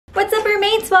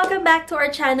Mermaids! Welcome back to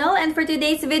our channel, and for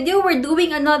today's video, we're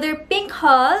doing another pink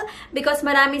haul because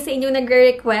marami sa inyo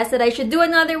nagre-request that I should do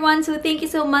another one. So thank you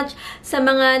so much sa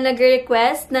mga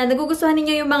nagre-request na nagugustuhan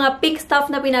ninyo yung mga pink stuff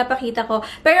na pinapakita ko.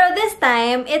 Pero this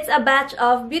time, it's a batch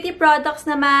of beauty products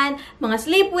naman, mga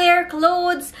sleepwear,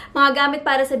 clothes, mga gamit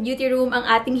para sa beauty room ang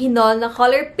ating hinol na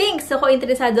color pink. So kung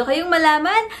interesado kayong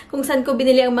malaman kung saan ko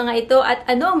binili ang mga ito at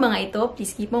ano ang mga ito,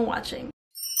 please keep on watching.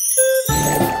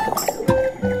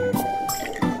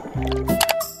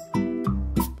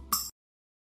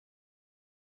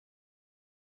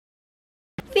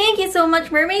 Thank you so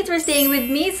much, Mermaids, for staying with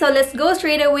me. So let's go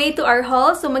straight away to our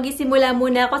haul. So magisimula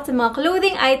muna ako sa mga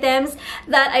clothing items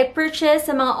that I purchased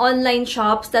sa mga online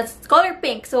shops that's color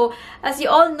pink. So as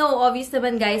you all know, obvious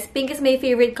naman guys, pink is my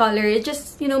favorite color. It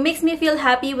just, you know, makes me feel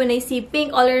happy when I see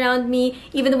pink all around me.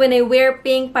 Even when I wear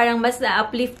pink, parang mas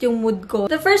na-uplift yung mood ko.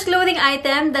 The first clothing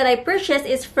item that I purchased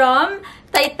is from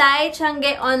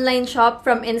laleejangte online shop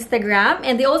from Instagram,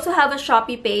 and they also have a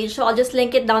Shopee page, so I'll just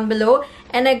link it down below.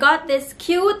 And I got this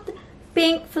cute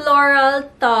pink floral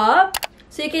top,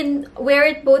 so you can wear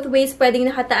it both ways.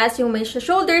 Pwedeng nakataas yung may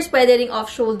shoulders, pwede ring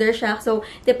off shoulder siya, so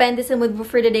depende sa mood mo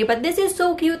for the day. But this is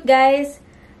so cute, guys.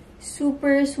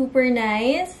 Super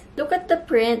nice. Look at the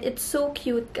print. It's so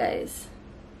cute, guys.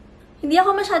 Hindi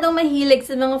ako masyadong mahilig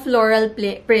sa mga floral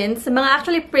prints. Sa mga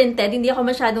actually printed, hindi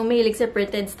ako masyadong mahilig sa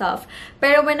printed stuff.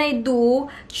 Pero when I do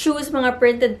choose mga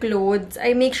printed clothes,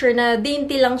 I make sure na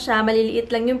dainty lang siya, maliliit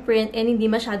lang yung print, and hindi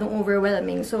masyadong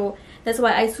overwhelming. So that's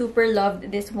why I super loved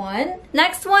this one.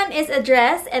 Next one is a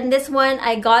dress, and this one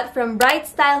I got from Bright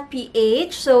Style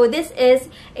PH. So this is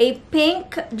a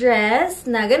pink dress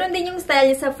na ganun din yung style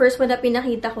niya sa first one na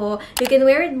pinakita ko. You can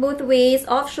wear it both ways,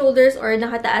 off shoulders or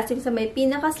nakataas yung sa may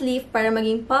pinaka-sleeve para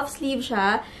maging puff sleeve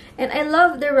siya. And I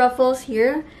love the ruffles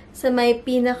here sa may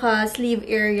pinaka-sleeve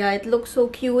area. It looks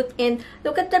so cute. And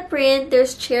look at the print.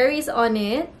 There's cherries on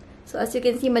it. So, as you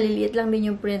can see, maliliit lang din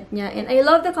yung print niya. And I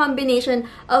love the combination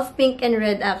of pink and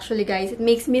red, actually, guys. It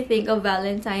makes me think of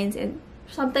Valentine's and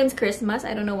sometimes Christmas.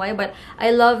 I don't know why, but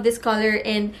I love this color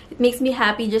and it makes me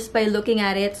happy just by looking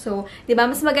at it. So, diba,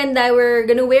 mas maganda, we're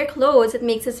gonna wear clothes. It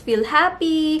makes us feel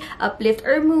happy, uplift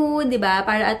our mood, diba?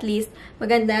 Para at least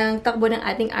magandang takbo ng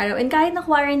ating araw. And kahit na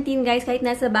quarantine, guys, kahit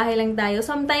nasa bahay lang tayo,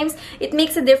 sometimes it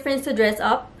makes a difference to dress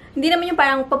up. Hindi naman yung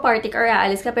parang pa-party or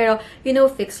aalis ka, pero, you know,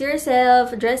 fix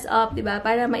yourself, dress up, diba?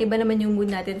 Para maiba naman yung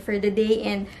mood natin for the day.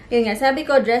 And, yun nga, sabi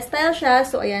ko, dress style siya.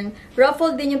 So, ayan,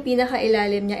 ruffled din yung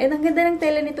pinaka-ilalim niya. And, ang ganda ng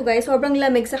tela nito, guys. Sobrang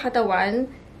lamig sa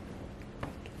katawan.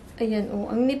 Ayan,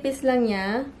 oh. Ang nipis lang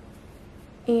niya.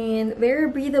 And, very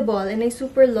breathable. And I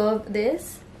super love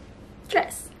this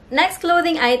dress. Next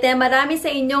clothing item, marami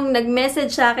sa inyong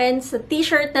nag-message sa akin sa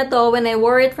t-shirt na to when I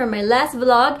wore it for my last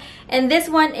vlog. And this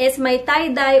one is my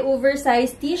tie-dye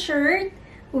oversized t-shirt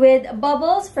with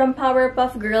bubbles from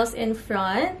Powerpuff Girls in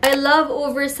front. I love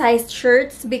oversized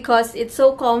shirts because it's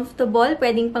so comfortable.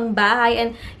 Pwedeng pang bahay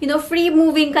and, you know, free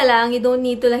moving ka lang. You don't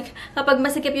need to like, kapag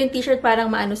masikip yung t-shirt,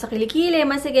 parang maano sa kilikili,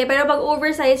 masikip. Pero pag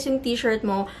oversized yung t-shirt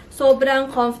mo,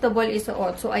 sobrang comfortable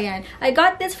isuot. So, ayan. I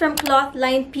got this from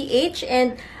Clothline PH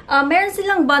and meron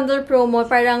silang bundle promo,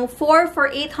 parang 4 for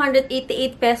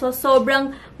 888 pesos.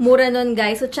 Sobrang mura nun,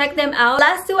 guys. So, check them out.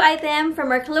 Last two items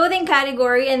from our clothing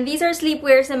category, and these are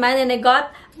sleepwears naman, and I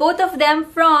got both of them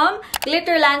from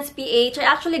Glitterlands PH. I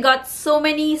actually got so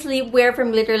many sleepwear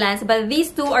from Glitterlands, but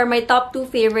these two are my top two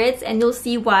favorites, and you'll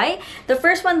see why. The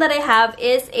first one that I have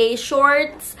is a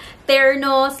shorts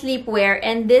terno sleepwear,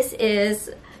 and this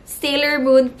is Sailor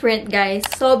Moon print, guys.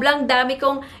 Sobrang dami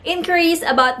kong inquiries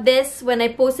about this when I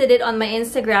posted it on my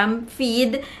Instagram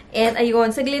feed. And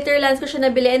ayun, sa Glitterlands ko siya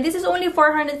nabili. And this is only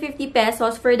 450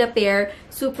 pesos for the pair.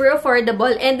 Super affordable.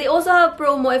 And they also have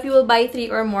promo if you will buy 3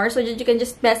 or more. So you can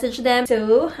just message them.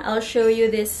 So, I'll show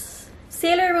you this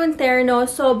Sailor Moon terno.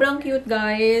 Sobrang cute,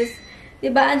 guys.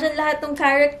 Diba? Andyan lahat ng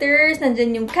characters.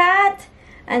 Nandyan yung cat.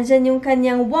 Andyan yung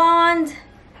kanyang wand.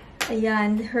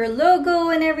 Ayan, her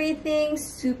logo and everything.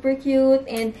 Super cute.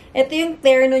 And ito yung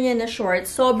terno niya na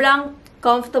shorts. Sobrang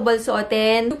comfortable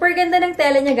suotin. Super ganda ng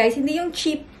tela niya, guys. Hindi yung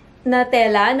cheap na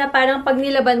tela na parang pag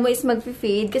nilaban mo is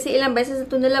mag-fade. Kasi ilang beses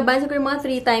ito nalaban. Siguro mga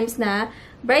 3 times na.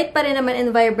 Bright pa rin naman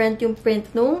and vibrant yung print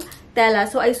nung tela.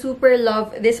 So, I super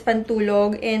love this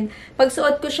pantulog. And pag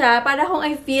suot ko siya, para kung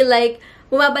I feel like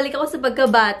bumabalik ako sa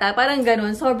pagkabata. Parang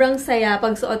ganun. Sobrang saya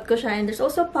pag suot ko siya. And there's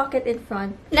also pocket in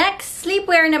front. Next,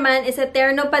 sleepwear naman is a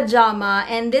terno pajama.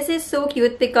 And this is so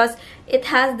cute because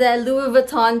it has the Louis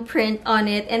Vuitton print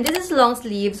on it. And this is long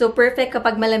sleeve. So, perfect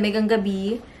kapag malamig ang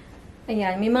gabi.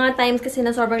 Ayan. May mga times kasi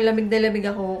na sobrang lamig na lamig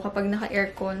ako kapag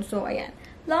naka-aircon. So, ayan.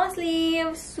 Long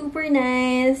sleeve. Super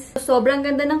nice. Sobrang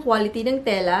ganda ng quality ng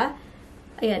tela.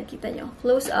 Ayan, kita nyo.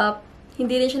 Close up.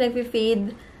 Hindi rin siya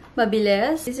nag-fade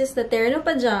mabilis. This is the terno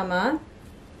pajama.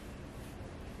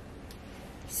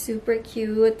 Super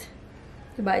cute.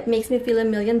 Diba? It makes me feel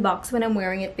 $1,000,000 when I'm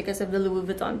wearing it because of the Louis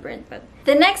Vuitton print. But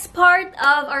the next part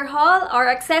of our haul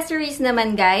are accessories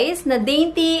naman, guys, na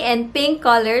dainty and pink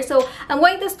color. So, I'm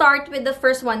going to start with the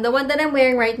first one, the one that I'm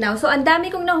wearing right now. So, ang dami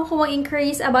kong nakukuha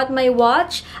inquiries about my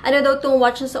watch. Ano daw tong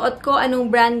watch na suot ko, anong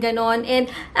brand, ganon.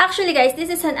 And actually, guys, this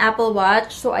is an Apple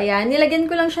Watch. So, ayan, nilagyan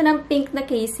ko lang siya ng pink na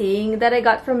casing that I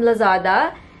got from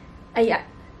Lazada. Ayan.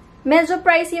 Medyo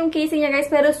pricey yung casing niya, guys,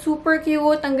 pero super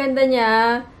cute. Ang ganda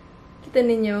niya. Kita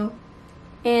ninyo.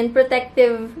 And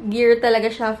protective gear talaga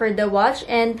siya for the watch.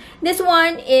 And this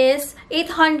one is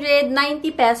 890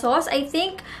 pesos, I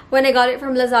think, when I got it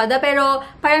from Lazada. Pero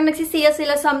parang nagsisale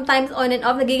sila sometimes on and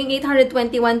off. Nagiging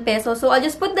 821 pesos. So I'll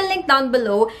just put the link down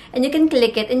below and you can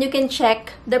click it and you can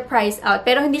check the price out.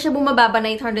 Pero hindi siya bumababa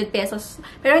na 800 pesos.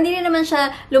 Pero hindi rin naman siya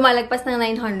lumalagpas ng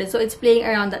 900. So it's playing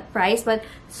around that price. But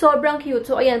sobrang cute.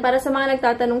 So ayan, para sa mga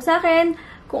nagtatanong sa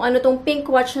akin, kung ano tong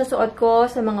pink watch na suot ko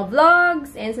sa mga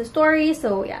vlogs and sa stories.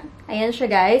 So, yeah. Ayan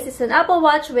siya, guys. It's an Apple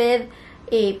Watch with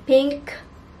a pink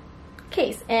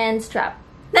case and strap.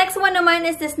 Next one naman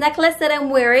is this necklace that I'm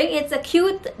wearing. It's a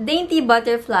cute, dainty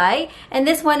butterfly. And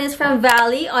this one is from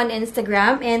Valley on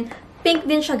Instagram. And pink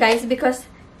din siya, guys,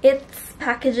 because its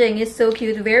packaging is so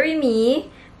cute. Very me.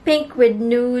 Pink with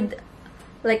nude,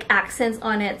 like, accents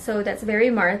on it. So, that's very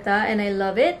Martha. And I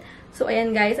love it. So,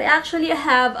 ayan guys, I actually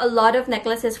have a lot of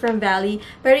necklaces from Valley.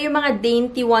 Pero yung mga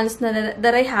dainty ones na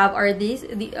that I have are these.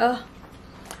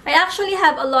 I actually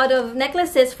have a lot of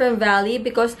necklaces from Valley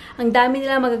because ang dami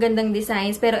nila magagandang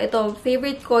designs. Pero ito,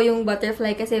 favorite ko yung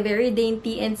butterfly kasi very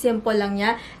dainty and simple lang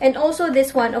niya. And also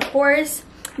this one, of course,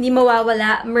 hindi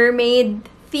mawawala, mermaid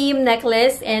theme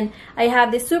necklace, and I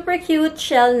have this super cute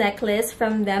shell necklace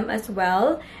from them as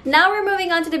well. Now we're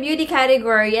moving on to the beauty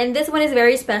category, and this one is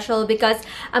very special because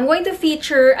I'm going to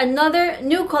feature another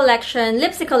new collection,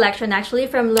 lipstick collection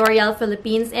actually, from L'Oreal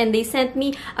Philippines, and they sent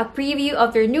me a preview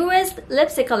of their newest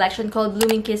lipstick collection called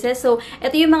Blooming Kisses. So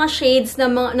ito yung mga shades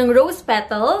ng rose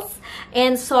petals,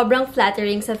 and sobrang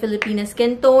flattering sa Filipina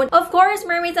skin tone. Of course,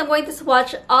 mermaids, I'm going to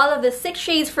swatch all of the 6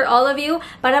 shades for all of you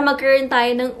para magkaroon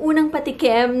tayo ng unang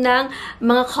patikim ng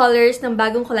mga colors ng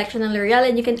bagong collection ng L'Oreal.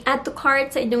 And you can add to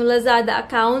cart sa inyong Lazada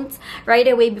accounts right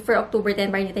away before October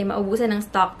 10 para hindi tayo maubusan ng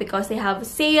stock because they have a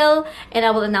sale and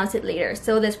I will announce it later.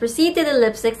 So let's proceed to the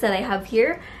lipsticks that I have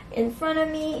here in front of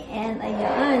me, and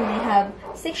ayan, they have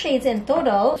 6 shades in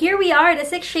total. Here we are, the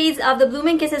 6 shades of the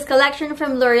Blooming Kisses collection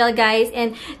from L'Oreal, guys,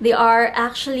 and they are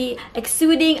actually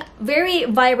exuding very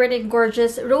vibrant and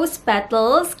gorgeous rose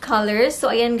petals colors. So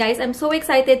ayan guys, I'm so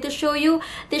excited to show you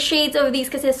the shades of these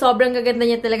kasi sobrang gaganda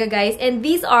niya talaga, guys. And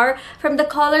these are from the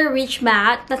color Riche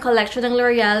Matte na collection ng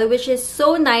L'Oreal, which is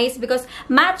so nice because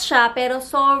matte siya pero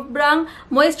sobrang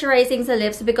moisturizing sa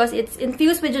lips because it's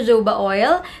infused with jojoba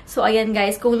oil. So ayan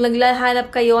guys, kung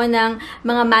naglahanap kayo ng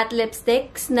mga matte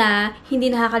lipsticks na hindi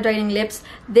nakaka-dry ng lips,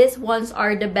 these ones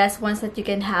are the best ones that you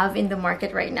can have in the market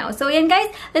right now. So yan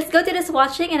guys, let's go to the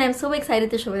swatching and I'm so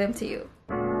excited to show them to you.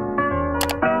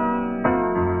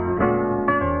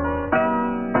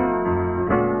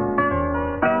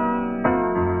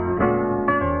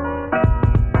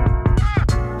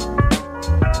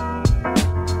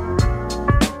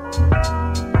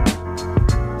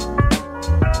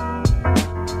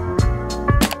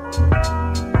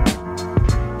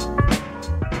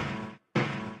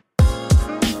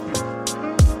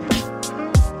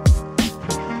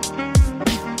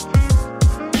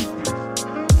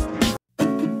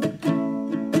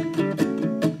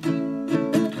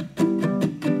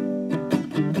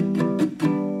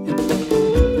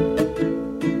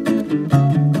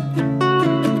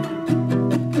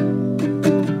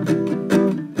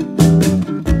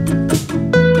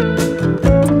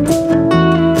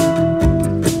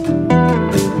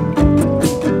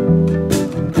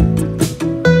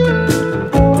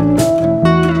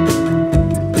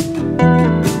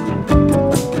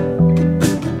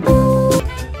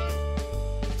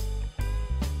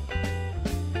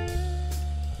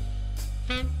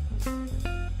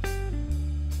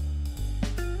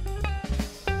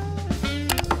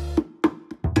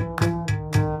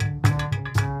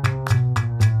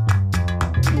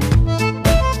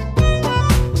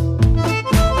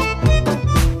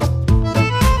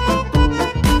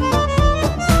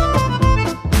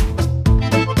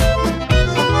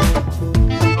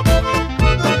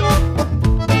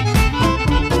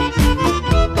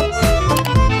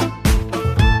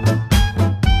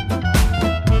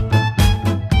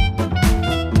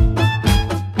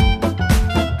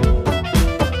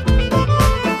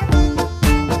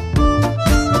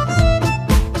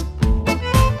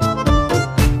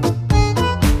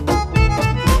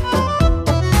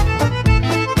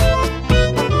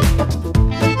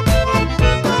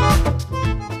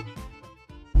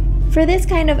 For this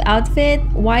kind of outfit,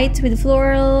 white with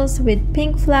florals, with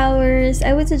pink flowers,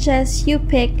 I would suggest you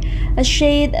pick a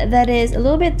shade that is a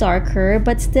little bit darker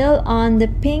but still on the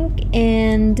pink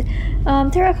and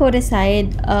terracotta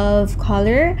side of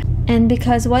color. And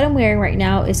because what I'm wearing right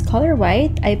now is color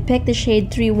white, I picked the shade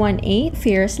 318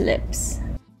 Fierce Lips.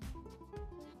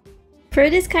 For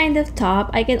this kind of top,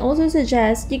 I can also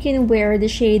suggest you can wear the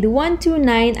shade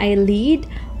 129 I Lead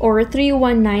or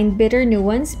 319 Bitter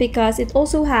Nuance because it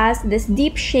also has this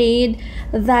deep shade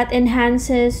that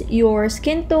enhances your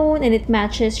skin tone and it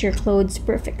matches your clothes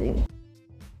perfectly.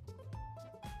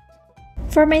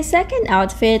 For my second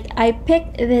outfit, I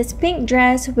picked this pink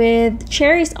dress with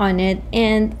cherries on it,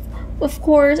 and of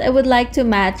course, I would like to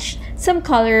match some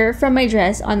color from my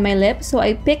dress on my lips, so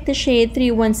I picked the shade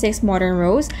 316 Modern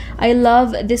Rose. I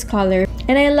love this color,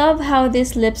 and I love how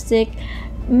this lipstick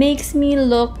makes me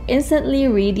look instantly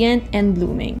radiant and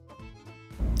blooming.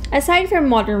 Aside from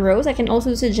Modern Rose, I can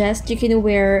also suggest you can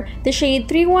wear the shade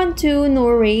 312 No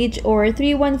Rage or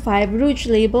 315 Rouge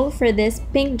Label for this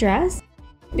pink dress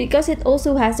because it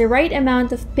also has the right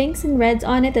amount of pinks and reds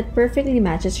on it that perfectly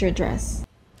matches your dress.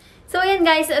 So ayan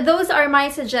guys, those are my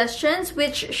suggestions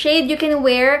which shade you can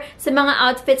wear sa mga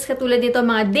outfits katulad nito,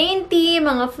 mga dainty,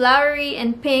 mga flowery,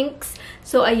 and pinks.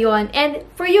 So ayun. And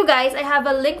for you guys, I have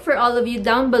a link for all of you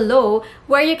down below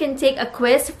where you can take a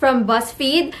quiz from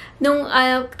Buzzfeed nung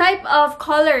type of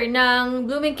color ng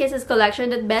Blooming Kisses collection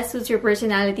that best suits your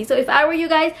personality. So if I were you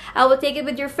guys, I will take it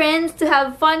with your friends to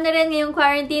have fun na rin ngayong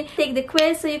quarantine. Take the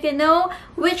quiz so you can know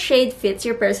which shade fits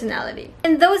your personality.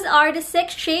 And those are the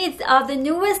 6 shades of the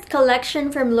newest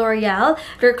collection from L'Oreal,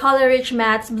 their Color Rich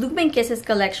Mattes Blooming Kisses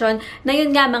collection. Na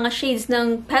yun nga, mga shades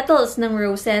ng petals ng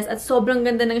roses at sobrang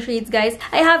ganda ng shades guys.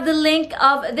 I have the link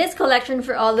of this collection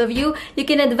for all of you. You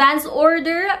can advance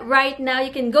order right now.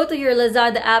 You can go to your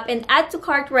Lazada app and add to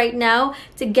cart right now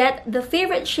to get the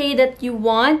favorite shade that you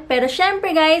want. Pero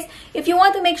syempre guys, if you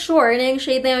want to make sure na yung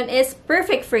shade na yun is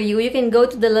perfect for you, you can go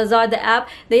to the Lazada app.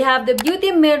 They have the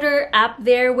Beauty Mirror app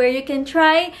there where you can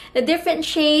try the different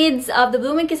shades of the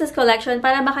Blooming Kisses collection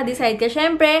para makadecide ka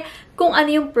syempre kung ano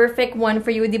yung perfect one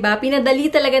for you, diba? Pinadali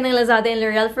talaga ng Lazada and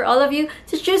L'Oreal for all of you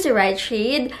to choose the right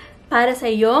shade para sa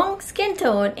iyong skin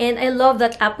tone. And I love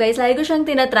that app, guys. Lagi ko siyang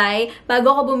tinatry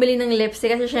bago ako bumili ng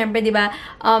lipstick. Kasi syempre, di ba,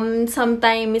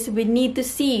 sometimes we need to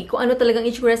see kung ano talagang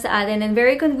itsura sa atin. And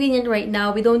very convenient right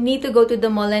now. We don't need to go to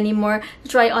the mall anymore to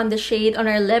try on the shade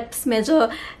on our lips. Medyo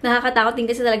nakakatakot din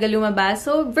kasi talaga lumabas.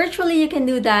 So, virtually, you can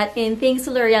do that. And thanks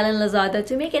to L'Oreal and Lazada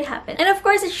to make it happen. And of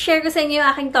course, share ko sa inyo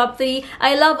yung aking top 3.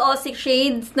 I love all 6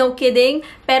 shades. No kidding.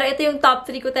 Pero ito yung top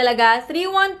 3 ko talaga.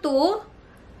 312,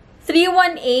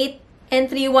 318, and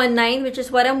 319, which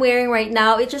is what I'm wearing right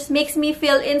now. It just makes me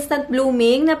feel instant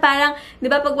blooming na parang,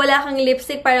 di ba, pag wala kang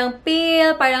lipstick, parang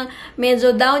pale, parang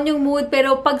medyo down yung mood.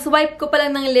 Pero pag swipe ko pa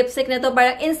lang ng lipstick na to,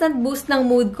 parang instant boost ng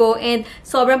mood ko and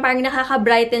sobrang parang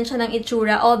nakaka-brighten siya ng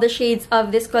itsura. All the shades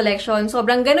of this collection.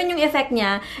 Sobrang ganun yung effect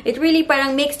niya. It really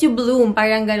parang makes you bloom.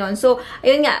 Parang ganun. So,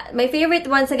 ayun nga. My favorite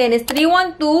once again is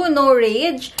 312 No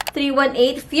Rage,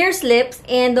 318 Fierce Lips,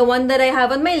 and the one that I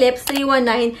have on my lips,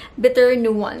 319 Bitter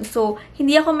Nuance. So,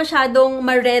 hindi ako masyadong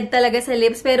ma-red talaga sa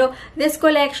lips, pero this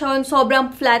collection,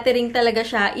 sobrang flattering talaga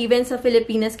siya, even sa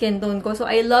Filipina skin tone ko. So,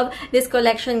 I love this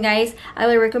collection, guys. I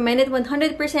will recommend it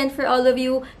 100% for all of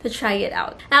you to try it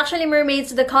out. Actually,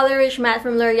 Mermaids, the Color Rich Matte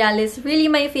from L'Oreal is really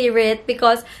my favorite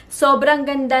because sobrang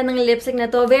ganda ng lipstick na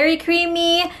to. Very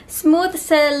creamy, smooth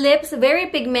sa lips, very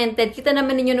pigmented. Kita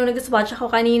naman ninyo nung nag-swatch ako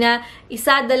kanina.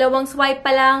 Isa, dalawang swipe pa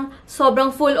lang,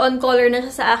 sobrang full-on color na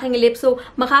siya sa aking lips. So,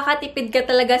 makakatipid ka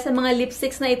talaga sa mga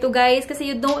lipsticks na ito, guys, kasi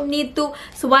you don't need to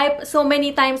swipe so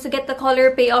many times to get the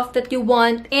color payoff that you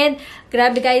want. And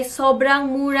grabe, guys, sobrang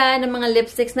mura ng mga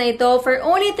lipsticks na ito. For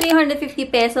only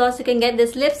 350 pesos, you can get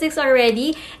these lipsticks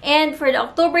already. And for the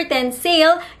October 10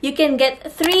 sale, you can get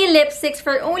 3 lipsticks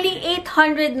for only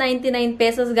 899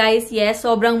 pesos, guys. Yes,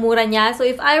 sobrang mura niya. So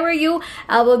if I were you,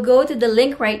 I will go to the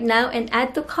link right now and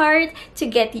add to cart to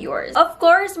get yours. Of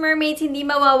course, Mermaids, hindi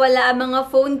mawawala ang mga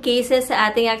phone cases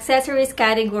sa ating accessories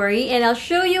category. And I'll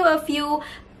show you a few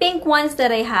pink ones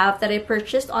that I have that I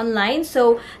purchased online.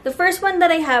 So the first one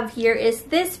that I have here is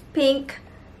this pink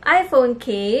iPhone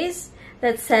case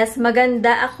that says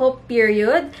maganda ako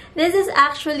period. This is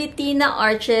actually Tina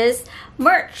Arches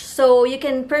merch. So, you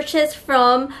can purchase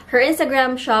from her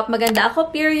Instagram shop, Maganda Ako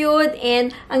Period,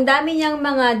 and ang dami niyang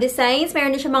mga designs.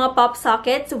 Meron din siya mga pop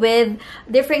sockets with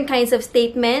different kinds of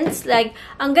statements. Like,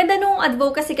 ang ganda nung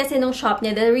advocacy kasi nung shop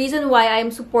niya. The reason why I'm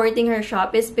supporting her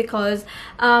shop is because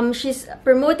she's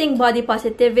promoting body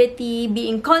positivity,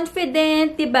 being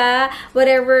confident, diba?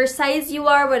 Whatever size you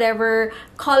are, whatever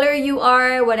color you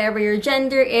are, whatever your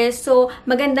gender is. So,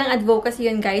 magandang advocacy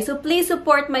yun, guys. So, please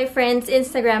support my friend's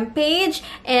Instagram page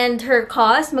and her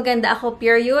cause, Maganda Ako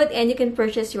Period, and you can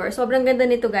purchase yours. Sobrang ganda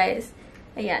nito, guys.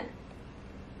 Ayan.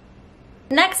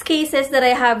 Next cases that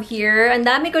I have here, ang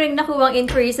dami ko rin nakuwang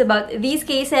inquiries about these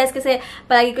cases kasi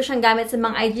palagi ko siyang gamit sa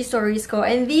mga IG stories ko.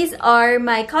 And these are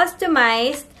my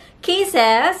customized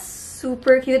cases.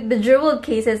 Super cute, bejeweled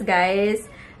cases, guys.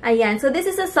 Ayan. So, this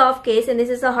is a soft case and this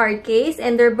is a hard case.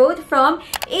 And they're both from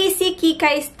AC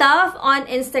Kikay Stuff on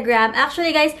Instagram.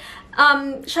 Actually, guys,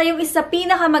 siya yung isa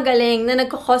pinakamagaling na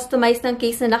nagko-customize ng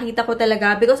case na nakita ko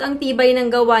talaga because ang tibay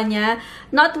ng gawa niya.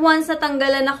 Not once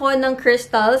natanggalan ako ng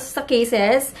crystals sa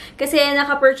cases kasi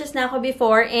naka-purchase na ako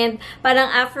before and parang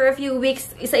after a few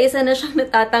weeks, isa-isa na siyang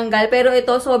natatanggal. Pero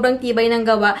ito, sobrang tibay ng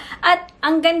gawa. At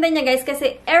ang ganda niya, guys,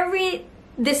 kasi every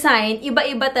design,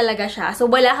 iba-iba talaga siya. So,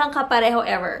 wala kang kapareho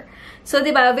ever. So,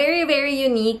 diba? Very, very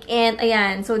unique. And,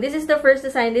 ayan. So, this is the first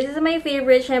design. This is my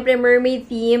favorite. Syempre, mermaid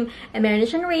theme. And meron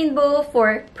siyang rainbow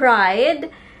for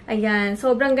pride. Ayan.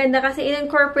 Sobrang ganda kasi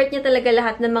in-incorporate niya talaga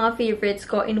lahat ng mga favorites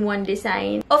ko in one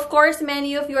design. Of course,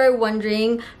 many of you are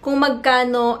wondering kung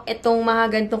magkano itong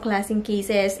mga ganitong klaseng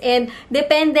cases. And,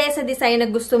 depende sa design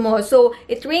na gusto mo. So,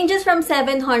 it ranges from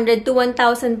 700 to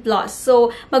 1,000 plus.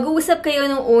 So, mag-uusap kayo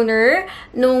ng owner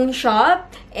nung shop.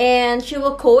 And she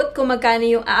will quote kung magkano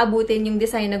yung aabutin yung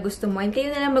design na gusto mo. And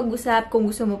kayo na lang mag-usap kung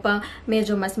gusto mo pang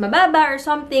medyo mas mababa or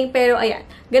something. Pero ayan,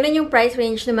 ganun yung price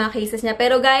range ng mga cases niya.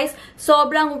 Pero guys,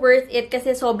 sobrang worth it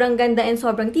kasi sobrang ganda and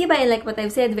sobrang tibay. And like what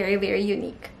I've said, very, very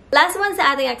unique. Last one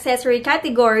sa ating accessory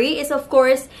category is of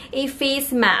course a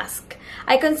face mask.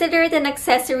 I consider it an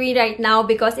accessory right now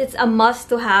because it's a must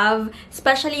to have,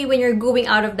 especially when you're going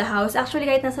out of the house. Actually,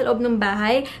 kahit nasa loob ng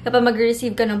bahay, kapag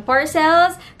mag-receive ka ng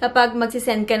parcels, kapag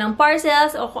magsisend ka ng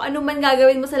parcels, o kung ano man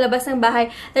gagawin mo sa labas ng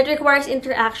bahay that requires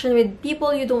interaction with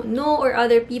people you don't know or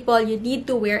other people, you need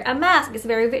to wear a mask. It's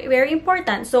very, very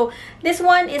important. So, this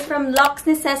one is from Luxe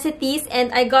Necessities and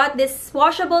I got this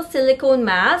washable silicone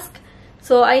mask.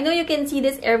 So, I know you can see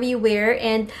this everywhere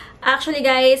and actually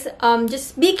guys,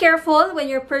 just be careful when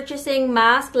you're purchasing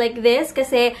mask like this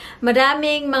kasi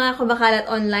maraming mga kumakalat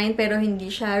online pero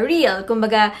hindi siya real.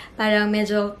 Kumbaga, parang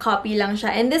medyo copy lang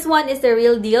siya. And this one is the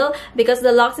real deal because the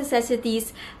Luxe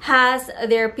Necessities has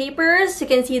their papers. You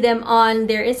can see them on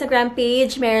their Instagram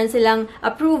page. Meron silang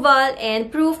approval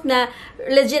and proof na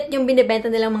legit yung binibenta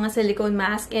nilang mga silicone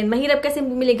mask. And mahirap kasi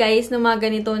bumili guys ng mga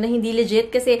ganito na hindi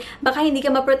legit kasi baka hindi ka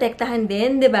maprotektahan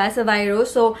din, 'di ba, sa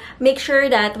virus. So, make sure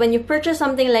that when you purchase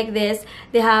something like this,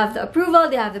 they have the approval,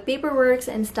 they have the paperwork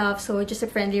and stuff. So, just a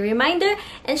friendly reminder.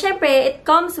 And syempre, it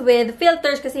comes with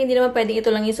filters kasi hindi naman pwedeng ito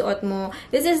lang yung suot mo.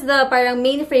 This is the parang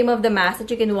main frame of the mask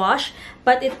that you can wash.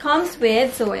 But it comes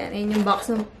with, so ayan yung box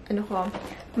ng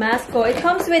mask ko. It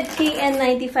comes with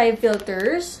KN95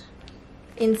 filters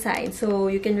inside. So,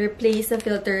 you can replace the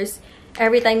filters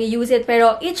every time you use it.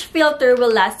 Pero each filter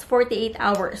will last 48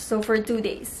 hours. So, for 2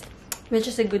 days. Which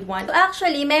is a good one. So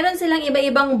actually, meron silang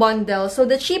iba-ibang bundle. So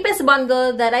the cheapest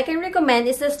bundle that I can recommend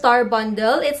is the Star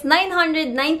Bundle. It's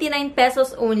 999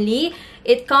 pesos only.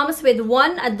 It comes with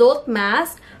one adult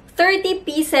mask, 30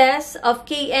 pieces of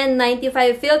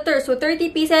KN95 filters. So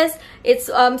 30 pieces, it's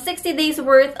 60 days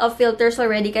worth of filters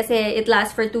already kasi it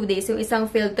lasts for 2 days yung isang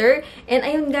filter. And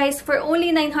ayun guys, for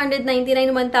only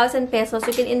 999, 1,000 pesos,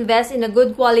 you can invest in a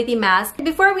good quality mask.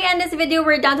 Before we end this video,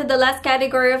 we're down to the last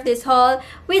category of this haul,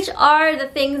 which are the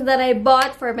things that I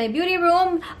bought for my beauty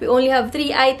room. We only have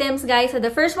 3 items guys. So the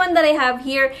first one that I have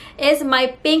here is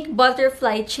my pink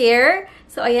butterfly chair.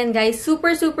 So, ayan guys,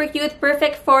 super, super cute.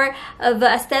 Perfect for the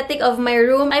aesthetic of my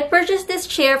room. I purchased this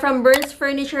chair from Burns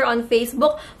Furniture on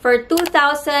Facebook for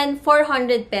 2,400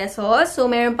 pesos.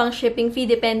 So, meron pang shipping fee.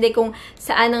 Depende kung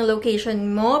saan ang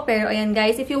location mo. Pero, ayan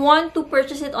guys, if you want to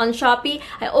purchase it on Shopee,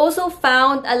 I also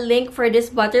found a link for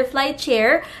this butterfly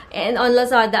chair and on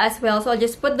Lazada as well. So, I'll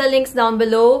just put the links down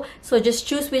below. So, just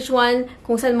choose which one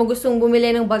kung saan mo gustong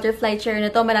bumili ng butterfly chair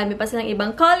na to. Marami pa silang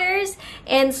ibang colors.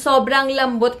 And sobrang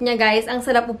lambot niya guys. Ang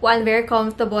sarap upuan, very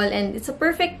comfortable, and it's a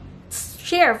perfect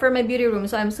share for my beauty room.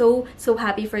 So I'm so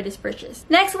happy for this purchase.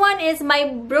 Next one is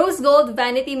my rose gold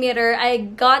vanity mirror.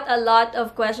 I got a lot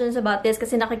of questions about this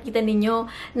kasi nakikita ninyo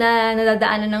na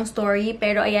nadadaanan ng story.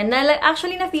 Pero ayan,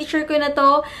 actually na-feature ko na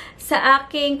to sa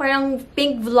aking parang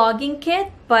pink vlogging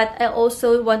kit. But I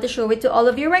also want to show it to all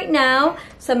of you right now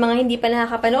sa mga hindi pa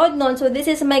nakakapanood nun. So this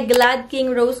is my Glad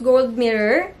King rose gold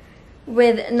mirror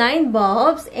with 9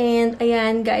 bulbs. And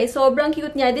ayan guys, sobrang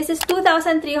cute niya. This is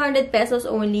 2,300 pesos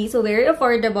only. So very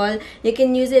affordable. You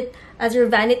can use it as your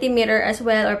vanity mirror as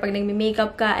well, or pag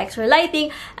nagme-makeup ka, extra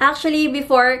lighting. Actually,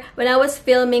 before, when I was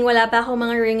filming, wala pa akong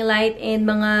mga ring light and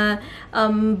mga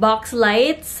box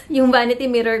lights. Yung vanity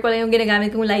mirror ko lang yung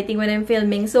ginagamit kong lighting when I'm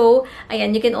filming. So,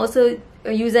 ayan, you can also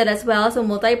use it as well. So,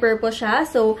 multi-purpose siya.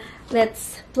 So,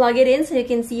 let's plug it in so you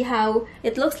can see how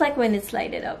it looks like when it's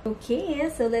lighted up. Okay,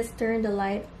 so let's turn the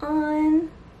light on.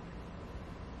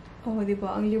 Oh, diba?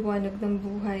 Ang liwanag ng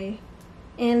buhay.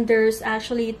 And there's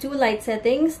actually 2 light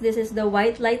settings. This is the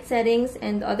white light settings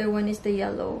and the other one is the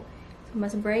yellow. So,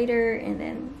 mas brighter and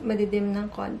then madidim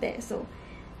ng konti. So,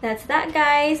 that's that,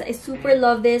 guys. I super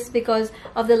love this because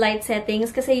of the light settings.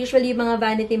 Kasi usually, mga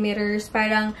vanity mirrors,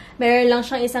 parang meron lang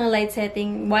siyang isang light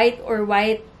setting. White or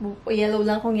white, yellow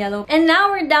lang kung yellow. And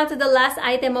now, we're down to the last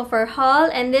item of our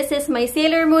haul. And this is my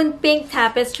Sailor Moon pink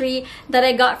tapestry that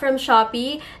I got from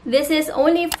Shopee. This is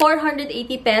only 480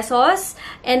 pesos.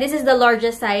 And this is the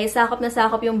largest size. Sakop na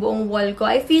sakop yung buong wall ko.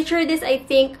 I featured this, I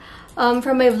think,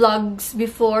 from my vlogs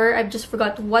before. I've just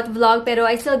forgot what vlog, pero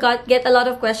I still get a lot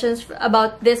of questions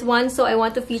about this one, so I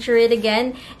want to feature it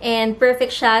again. And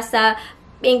perfect siya sa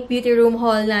pink beauty room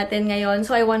haul natin ngayon.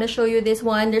 So I want to show you this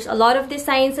one. There's a lot of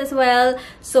designs as well.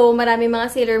 So marami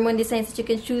mga Sailor Moon designs that you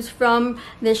can choose from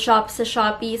the shop sa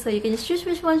Shopee. So you can just choose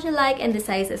which ones you like and the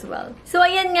size as well. So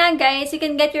ayan nga guys, you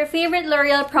can get your favorite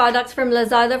L'Oreal products from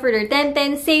Lazada for their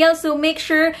 10/10 sale. So make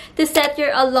sure to set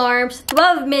your alarms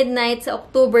 12 midnight sa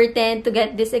October 10 to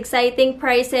get these exciting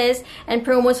prices and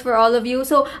promos for all of you.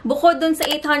 So bukod dun sa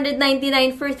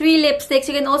 899 for 3 lipsticks,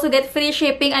 you can also get free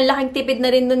shipping. Ang laking tipid na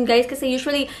rin dun guys kasi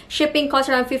usually shipping costs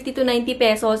around 50 to 90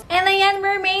 pesos. And ayan,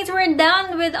 mermaids, we're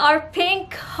done with our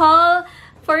pink haul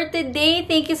for today.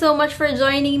 Thank you so much for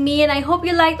joining me, and I hope you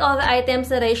liked all the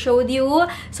items that I showed you.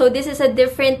 So this is a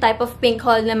different type of pink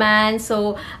haul naman.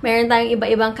 So meron tayong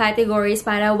iba-ibang categories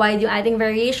para wide yung ating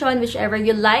variation, whichever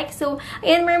you like. So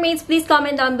ayan, mermaids, please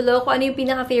comment down below kung ano yung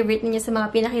pinaka-favorite niyo sa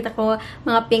mga pinakita ko,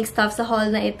 mga pink stuff sa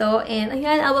haul na ito. And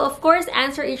ayan, I will of course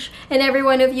answer each and every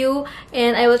one of you,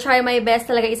 and I will try my best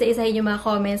talaga isa-isahin yung mga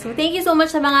comments. So thank you so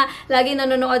much sa mga laging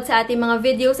nanonood sa ating mga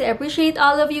videos. I appreciate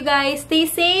all of you guys. Stay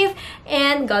safe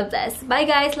and God bless. Bye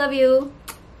guys. Love you.